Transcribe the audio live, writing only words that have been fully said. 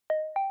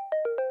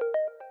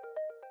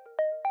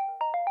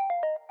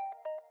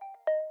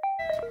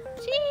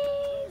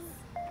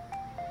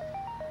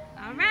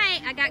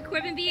Alright, I got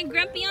Korben being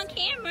grumpy on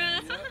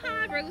camera.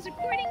 Rose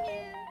recording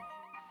him.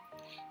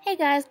 Hey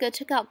guys, go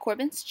check out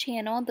Korben's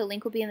channel. The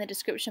link will be in the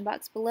description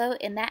box below,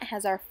 and that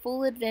has our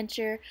full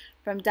adventure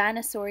from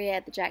Dinosauria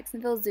at the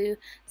Jacksonville Zoo,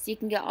 so you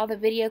can get all the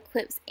video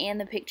clips and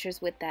the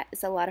pictures with that.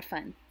 It's a lot of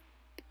fun.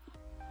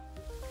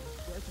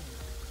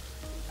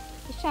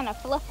 He's trying to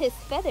fluff his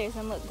feathers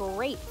and look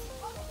great.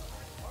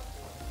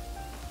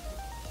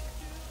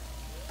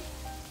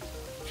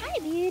 Hi,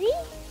 beauty.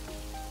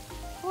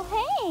 Well,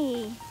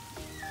 hey.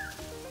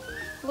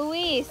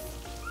 Luis.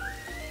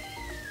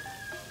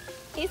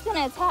 He's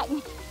gonna attack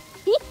me.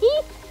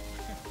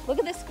 Look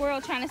at the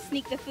squirrel trying to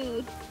sneak the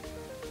food.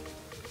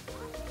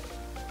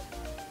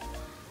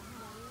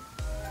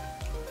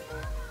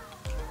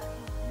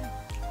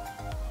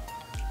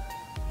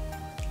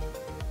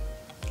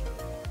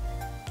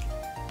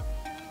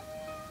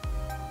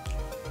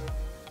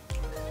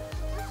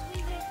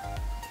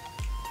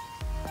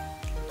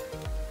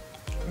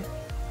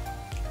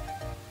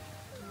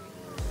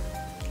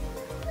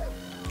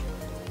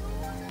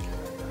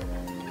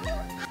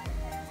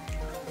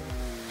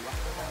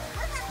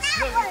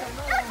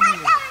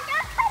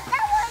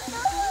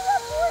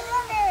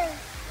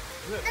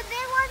 The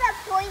big ones are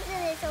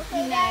poisonous,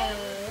 okay, guys?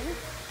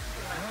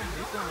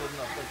 This one is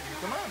not poisonous.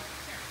 Come on.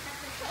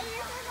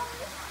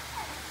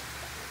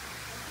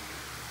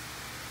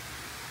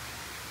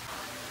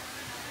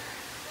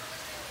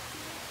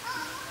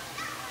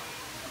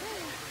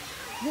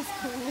 Look at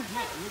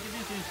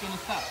this, it's gonna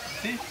stop.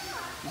 See?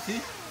 You see?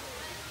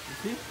 You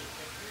see?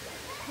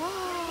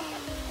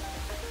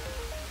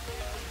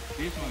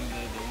 This one is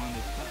the one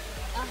that stopped.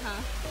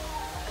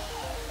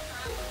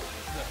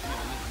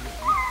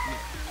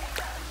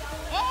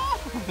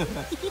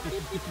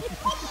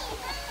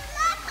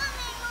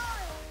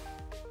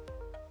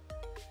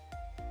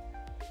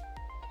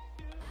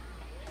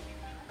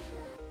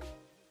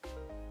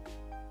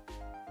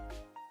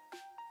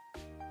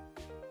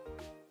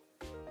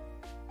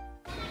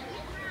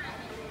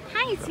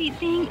 Hi, sweet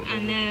thing. I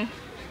know.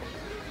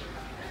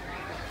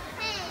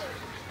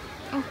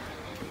 Oh,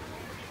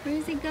 where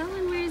is it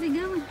going? Where is it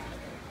going?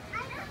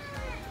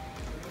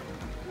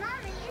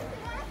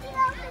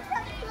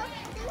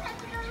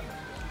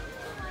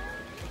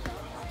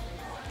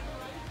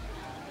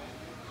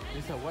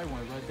 It's a white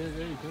one right there.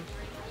 There you go.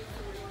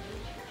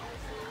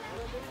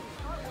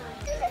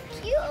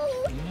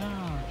 Cute.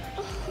 Yeah.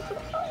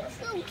 Oh,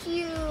 so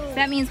cute. So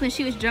that means when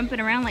she was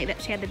jumping around like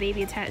that, she had the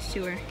baby attached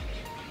to her.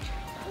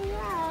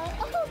 Yeah.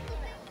 Oh.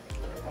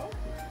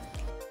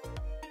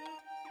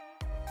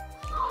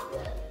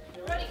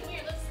 Brody, come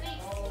here. Let's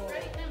sneak.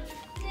 Brody, come.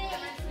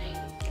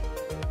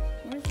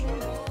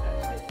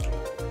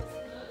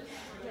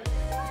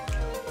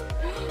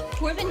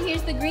 Korben,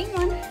 here's the green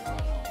one.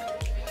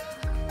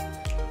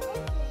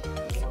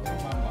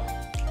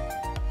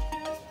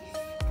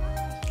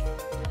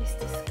 He's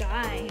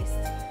disguised.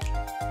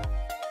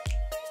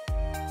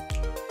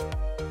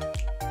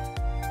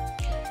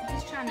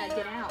 He's trying to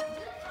get out.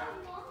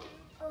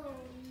 Oh,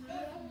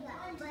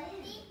 but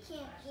he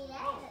can't get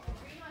out.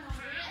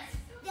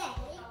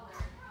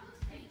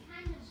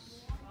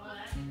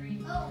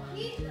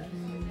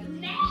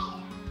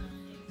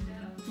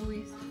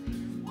 Luis.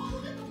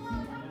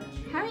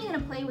 How are you gonna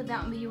play with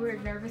that one, but you were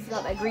nervous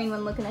about that green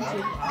one looking at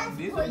you?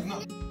 This one's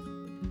not.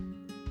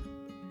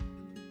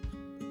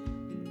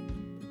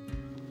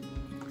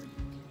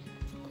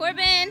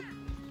 Korben!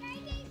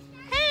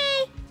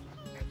 Hey!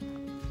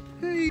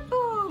 Hey!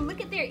 Oh,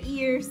 look at their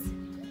ears.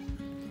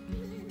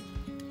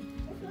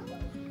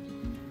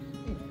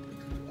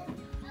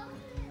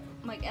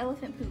 Like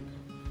elephant poop.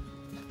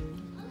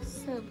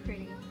 So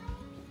pretty.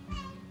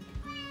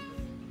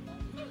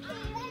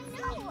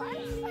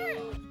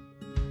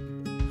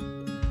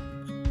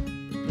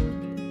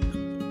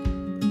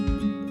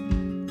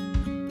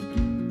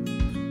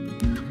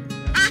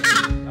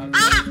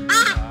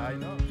 I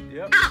know.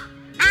 Yep.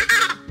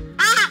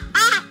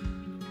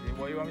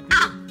 What do you want me to do?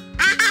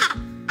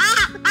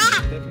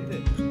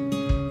 Definitely.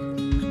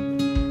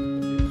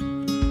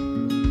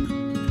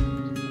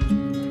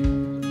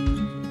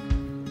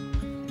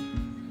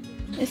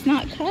 It's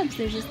not cubs,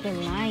 they're just the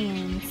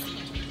lions.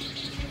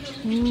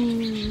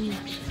 Ooh.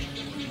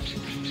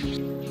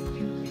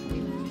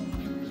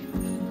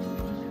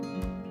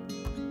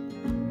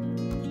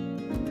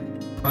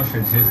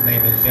 Ostrich, his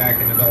name is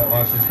Jack, an adult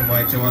ostrich can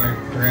weigh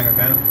 300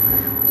 pounds.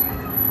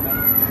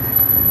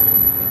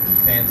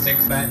 And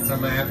 6 bats,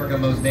 some of Africa's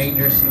most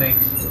dangerous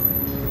snakes.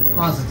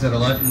 Also to the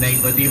left, an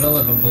 8-foot deep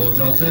elephant pool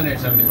holds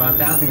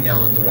 275,000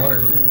 gallons of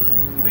water.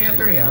 We have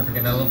 3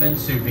 African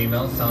elephants, 2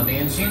 females, Sandy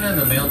and Sheena,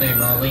 and a male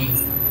named Ali.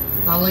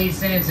 Ali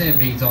stands 10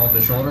 feet tall at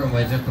the shoulder and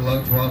weighs just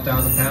below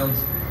 12,000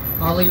 pounds.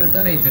 Ali was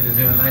donated to the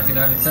zoo in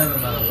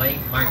 1997 by the late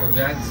Michael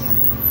Jackson.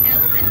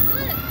 Elephant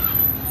foot.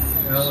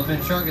 The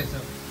elephant shrunk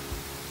itself.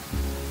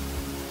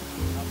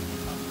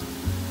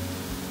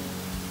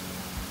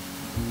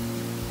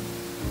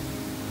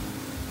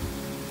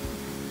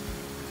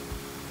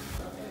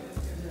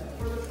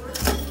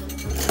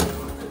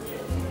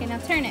 Okay, now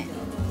turn it.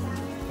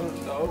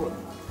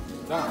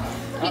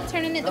 Keep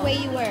turning it the way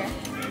you were.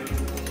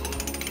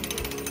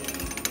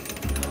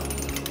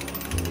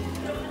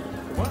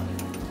 What?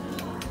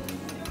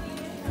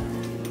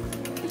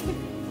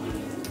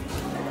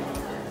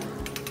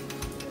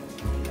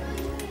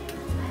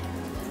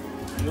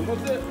 You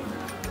almost there.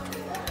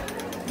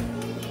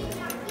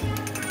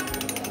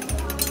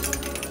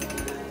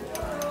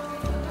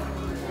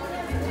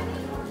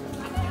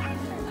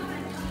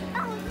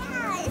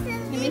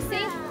 Let me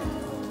see.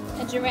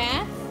 A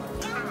giraffe.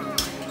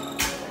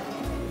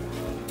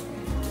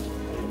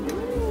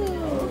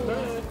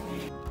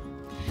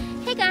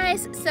 Hey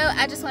guys, so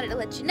I just wanted to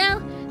let you know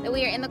that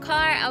we are in the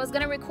car. I was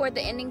going to record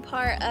the ending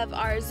part of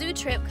our zoo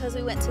trip because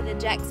we went to the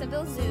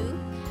Jacksonville Zoo.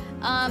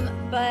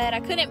 But I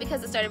couldn't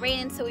because it started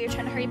raining, so we were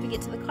trying to hurry up and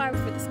get to the car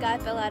before the sky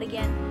fell out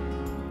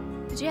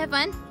again. Did you have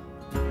fun?